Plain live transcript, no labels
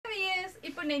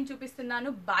ఇప్పుడు నేను చూపిస్తున్నాను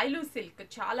బైలు సిల్క్.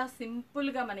 చాలా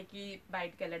సింపుల్గా మనకి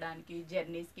బయటకు వెళ్ళడానికి,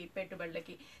 జర్నీస్కి,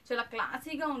 పెట్టుబడులకి చాలా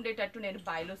క్లాసీగా ఉండేటట్టు నేను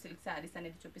బైలు సిల్క్ శారీస్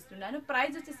అనేది చూపిస్తున్నాను.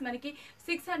 ప్రైస్ వచ్చేసి మనకి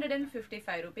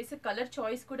 655 రూపీస్. కలర్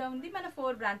చాయిస్ కూడా ఉంది. మన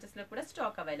 4 బ్రాంచెస్లో కూడా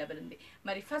స్టాక్ అవైలబుల్ ఉంది.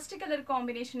 మరి ఫస్ట్ కలర్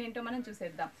కాంబినేషన్ ఏంటో మనం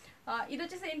చూసేద్దాం. ఇది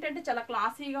వచ్చేసి ఏంటంటే చాలా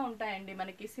క్లాసీగా ఉంటాయండి,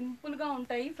 మనకి సింపుల్గా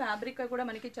ఉంటాయి. ఫ్యాబ్రిక్ కూడా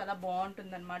మనకి చాలా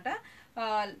బాగుంటుంది అనమాట.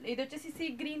 ఇది వచ్చేసి సీ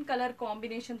గ్రీన్ కలర్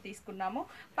కాంబినేషన్ తీసుకున్నాము.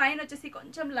 పైన వచ్చేసి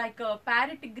కొంచెం like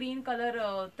parrot green colour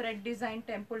thread design,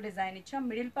 temple design ఇచ్చాం.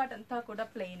 మిడిల్ పార్ట్ అంతా కూడా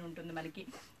ప్లెయిన్ ఉంటుంది మనకి.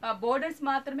 బోర్డర్స్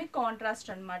మాత్రమే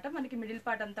కాంట్రాస్ట్ అనమాట. మనకి మిడిల్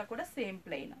పార్ట్ అంతా కూడా సేమ్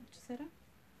ప్లెయిన్. చూసారా,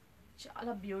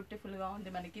 చాలా బ్యూటిఫుల్గా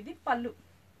ఉంది. మనకి ఇది పళ్ళు.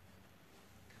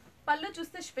 పళ్ళు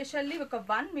చూస్తే స్పెషల్లీ ఒక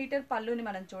 1 మీటర్ పళ్ళుని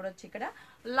మనం చూడొచ్చు. ఇక్కడ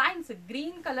lines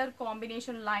green colour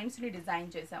combination lines ని డిజైన్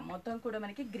చేసాం. మొత్తం కూడా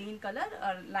మనకి గ్రీన్ కలర్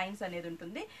లైన్స్ అనేది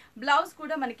ఉంటుంది. బ్లౌజ్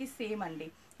కూడా మనకి సేమ్ అండి.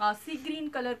 సీ గ్రీన్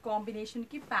కలర్ కాంబినేషన్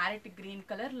కి parrot green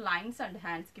colour lines and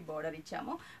hands కి బార్డర్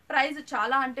ఇచ్చాము. ప్రైస్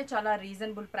చాలా అంటే చాలా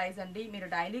రీజనబుల్ ప్రైస్ అండి. మీరు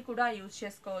డైలీ కూడా యూజ్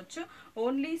చేసుకోవచ్చు.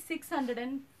 ఓన్లీ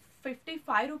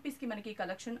 655 రూపీస్కి మనకి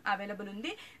కలెక్షన్ అవైలబుల్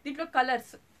ఉంది. దీంట్లో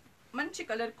కలర్స్ మంచి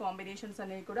కలర్ కాంబినేషన్స్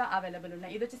అనేవి కూడా అవైలబుల్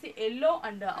ఉన్నాయి. ఇది వచ్చేసి yellow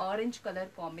and orange colour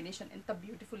combination. ఎంత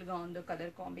బ్యూటిఫుల్గా ఉందో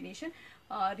కలర్ కాంబినేషన్.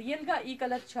 రియల్గా ఈ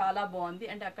కలర్ చాలా బాగుంది.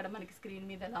 అంటే అక్కడ మనకి స్క్రీన్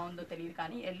మీద ఎలా ఉందో తెలియదు,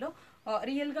 కానీ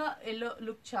రియల్గా ఎల్లో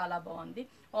లుక్ చాలా బాగుంది.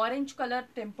 ఆరెంజ్ కలర్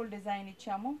టెంపుల్ డిజైన్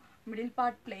ఇచ్చాము. మిడిల్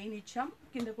పార్ట్ ప్లెయిన్ ఇచ్చాం.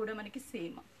 కింద కూడా మనకి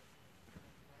సేమ్.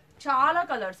 చాలా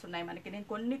కలర్స్ ఉన్నాయి మనకి. నేను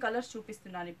కొన్ని కలర్స్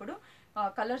చూపిస్తున్నాను ఇప్పుడు.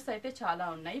 కలర్స్ అయితే చాలా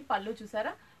ఉన్నాయి. పళ్ళు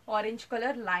చూసారా, ఆరెంజ్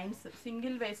కలర్ లైన్స్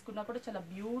సింగిల్ వేసుకున్నా కూడా చాలా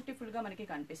బ్యూటిఫుల్గా మనకి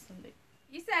కనిపిస్తుంది.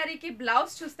 ఈ శారీకి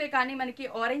బ్లౌజ్ చూస్తే కానీ మనకి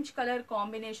orange colour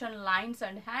combination lines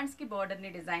and hands కి బార్డర్ ని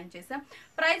డిజైన్ చేసాం.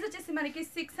 ప్రైస్ వచ్చేసి మనకి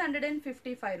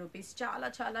 655 రూపీస్. చాలా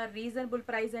చాలా రీజనబుల్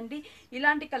ప్రైస్ అండి.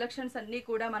 ఇలాంటి కలెక్షన్స్ అన్ని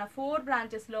కూడా మన 4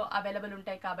 బ్రాంచెస్ లో అవైలబుల్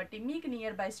ఉంటాయి కాబట్టి మీకు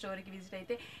నియర్ బై స్టోర్ కి విజిట్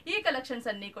అయితే ఈ కలెక్షన్స్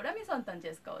అన్ని కూడా మీ సొంతం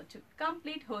చేసుకోవచ్చు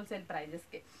కంప్లీట్ హోల్సేల్ ప్రైజెస్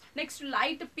కి. నెక్స్ట్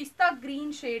లైట్ పిస్తా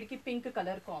గ్రీన్ షేడ్ కి పింక్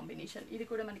కలర్ కాంబినేషన్. ఇది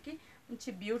కూడా మనకి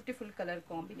మంచి బ్యూటిఫుల్ కలర్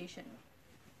కాంబినేషన్.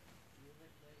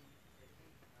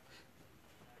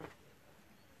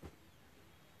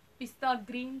 పిస్తా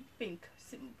గ్రీన్ పింక్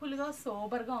సింపుల్గా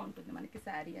సోబర్గా ఉంటుంది మనకి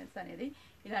శారీస్ అనేది.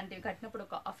 ఇలాంటివి కట్టినప్పుడు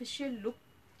ఒక అఫీషియల్ లుక్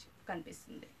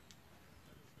కనిపిస్తుంది.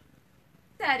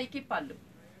 శారీకి పళ్ళు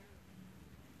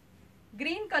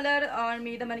గ్రీన్ కలర్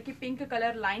మీద మనకి పింక్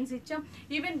కలర్ లైన్స్ ఇచ్చాం.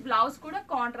 ఈవెన్ బ్లౌజ్ కూడా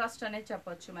కాంట్రాస్ట్ అనే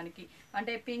చెప్పొచ్చు మనకి.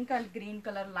 అంటే pink and green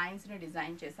colour lines ని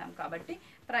డిజైన్ చేసాం కాబట్టి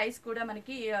ప్రైస్ కూడా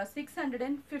మనకి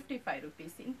 655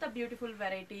 రూపీస్. ఇంత బ్యూటిఫుల్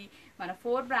వెరైటీ మన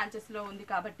 4 బ్రాంచెస్ లో ఉంది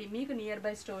కాబట్టి మీకు నియర్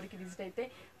బై స్టోర్ కి విజిట్ అయితే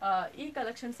ఈ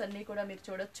కలెక్షన్స్ అన్ని కూడా మీరు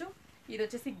చూడొచ్చు. ఇది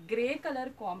వచ్చేసి గ్రే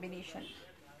కలర్ కాంబినేషన్.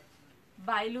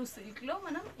 బైలు సిల్క్ లో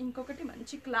మనం ఇంకొకటి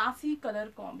మంచి classy colour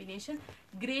combination,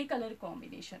 grey colour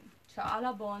combination. చాలా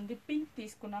బాగుంది. పింక్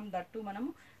తీసుకున్నాం, దట్టు మనము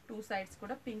 2 సైడ్స్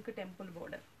కూడా పింక్ టెంపుల్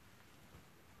బోర్డర్.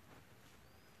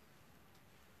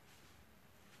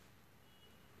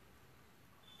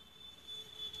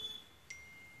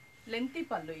 లెంతీ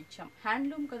పళ్ళు ఇచ్చాం.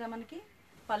 హ్యాండ్లూమ్ కదా మనకి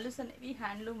పళ్ళుస్ అనేవి,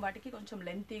 హ్యాండ్లూమ్ వాటికి కొంచెం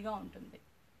లెంతీగా ఉంటుంది.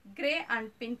 Grey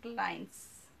and pink lines.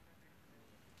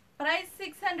 Price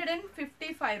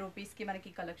 655 రూపీస్కి మనకి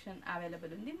కలెక్షన్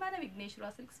అవైలబుల్ ఉంది మన విఘ్నేశ్వర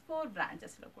సిల్క్స్ 4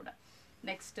 బ్రాంచెస్లో కూడా.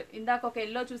 నెక్స్ట్ ఇందాక ఒక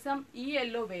ఎల్లో చూసాం. ఈ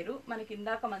ఎల్లో వేరు. మనకి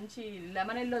ఇందాక మంచి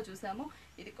లెమన్ ఎల్లో చూసాము.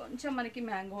 ఇది కొంచెం మనకి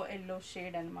మ్యాంగో ఎల్లో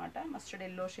షేడ్ అనమాట. మస్టర్డ్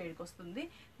ఎల్లో షేడ్కి వస్తుంది.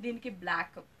 దీనికి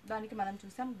బ్లాక్, దానికి మనం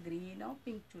చూసాం గ్రీన్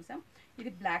పింక్ చూసాం.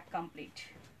 ఇది బ్లాక్ కంప్లీట్.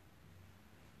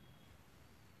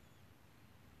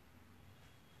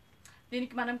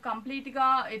 దీనికి మనం కంప్లీట్గా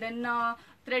ఏదైనా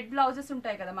థ్రెడ్ బ్లౌజెస్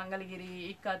ఉంటాయి కదా, మంగళగిరి,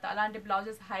 ఇక్కత్, అలాంటి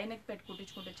బ్లౌజెస్ హై నెక్ పెట్టి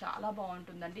కుట్టించుకుంటే చాలా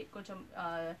బాగుంటుందండి. కొంచెం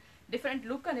డిఫరెంట్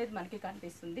లుక్ అనేది మనకి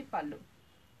కనిపిస్తుంది. పళ్ళు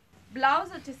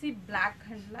బ్లౌజ్ వచ్చేసి బ్లాక్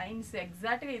అండ్ లైన్స్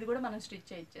ఎగ్జాక్ట్గా. ఇది కూడా మనం స్టిచ్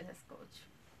చేసేసుకోవచ్చు.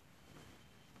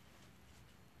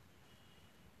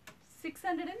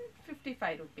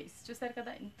 655 రూపీస్. చూసారు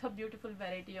కదా ఎంత బ్యూటిఫుల్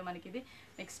వెరైటీయో మనకి ఇది.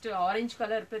 Next orange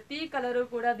colour. ప్రతి కలర్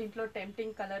కూడా దీంట్లో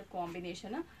tempting colour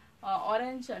combination.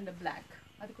 Orange and black.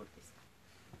 అది కూడా తీసుకో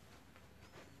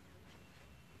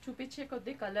చూపించే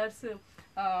కొద్ది కలర్స్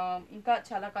ఇంకా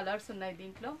చాలా కలర్స్ ఉన్నాయి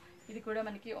దీంట్లో. ఇది కూడా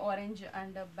మనకి ఆరెంజ్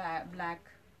అండ్ బ్లాక్.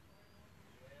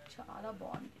 చాలా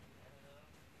బాగుంది,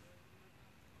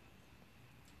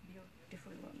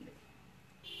 బ్యూటిఫుల్గా ఉంది.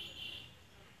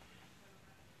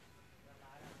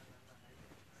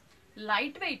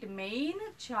 Light weight main.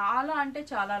 చాలా అంటే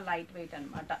చాలా లైట్ వెయిట్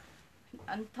అనమాట.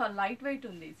 అంత లైట్ వెయిట్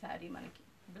ఉంది ఈ శారీ మనకి.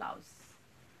 Blouse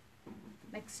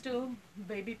next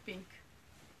baby pink.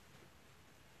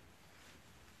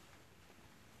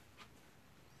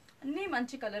 అన్నీ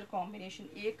మంచి కలర్ కాంబినేషన్.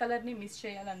 ఏ కలర్ని మిస్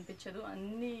చేయాలనిపించదు.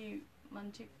 అన్నీ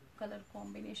మంచి colour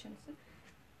combinations.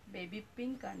 Baby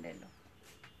pink and yellow.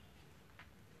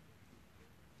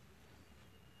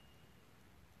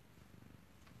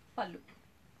 పళ్ళు,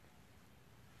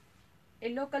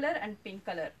 yellow colour and pink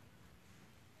colour.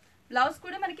 Blouse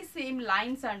కూడా మనకి సేమ్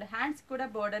లైన్స్ అండ్ హ్యాండ్స్ కూడా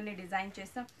బోర్డర్ ని డిజైన్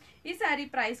చేస్తాం. ఈ శారీ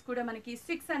ప్రైస్ కూడా మనకి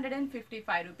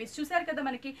 655 రూపీస్. చూసారు కదా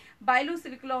మనకి బైలు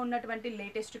సిల్క్ లో ఉన్నటువంటి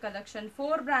లేటెస్ట్ కలెక్షన్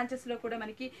 4 బ్రాంచెస్ లో కూడా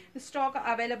మనకి స్టాక్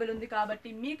అవైలబుల్ ఉంది.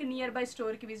 కాబట్టి మీకు నియర్ బై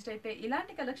స్టోర్ కి విజిట్ అయితే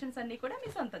ఇలాంటి కలెక్షన్స్ అన్ని కూడా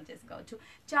మీ సొంతం చేసుకోవచ్చు.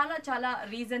 చాలా చాలా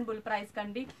రీజనబుల్ ప్రైస్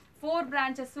కండి. 4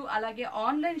 బ్రాంచెస్, అలాగే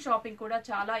ఆన్లైన్ షాపింగ్ కూడా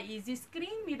చాలా ఈజీ.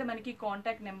 స్క్రీన్ మీద మనకి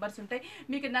కాంటాక్ట్ నెంబర్స్ ఉంటాయి.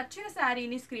 మీకు నచ్చిన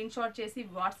శారీని స్క్రీన్ షాట్ చేసి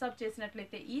వాట్సాప్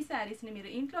చేసినట్లయితే ఈ శారీస్ని మీరు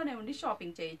ఇంట్లోనే ఉండి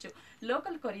షాపింగ్ చేయొచ్చు.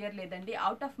 లోకల్ కొరియర్ లేదండి,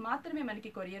 అవుట్ ఆఫ్ మాత్రమే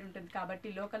మనకి కొరియర్ ఉంటుంది. కాబట్టి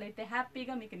లోకల్ అయితే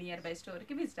హ్యాపీగా మీకు నియర్ బై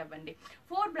స్టోర్కి విజిట్ అవ్వండి.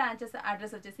 4 బ్రాంచెస్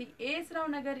అడ్రస్ వచ్చేసి A.S.Rao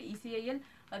Nagar ECIL,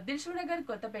 Dilsukh Nagar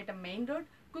Kothapeta main road,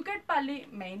 Kukatpally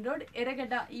main road,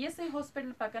 ఎర్రగడ్డ ESI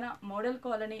హాస్పిటల్ పక్కన మోడల్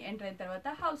కాలనీ ఎంటర్ అయిన తర్వాత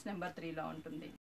హౌస్ నెంబర్ 3లో ఉంటుంది.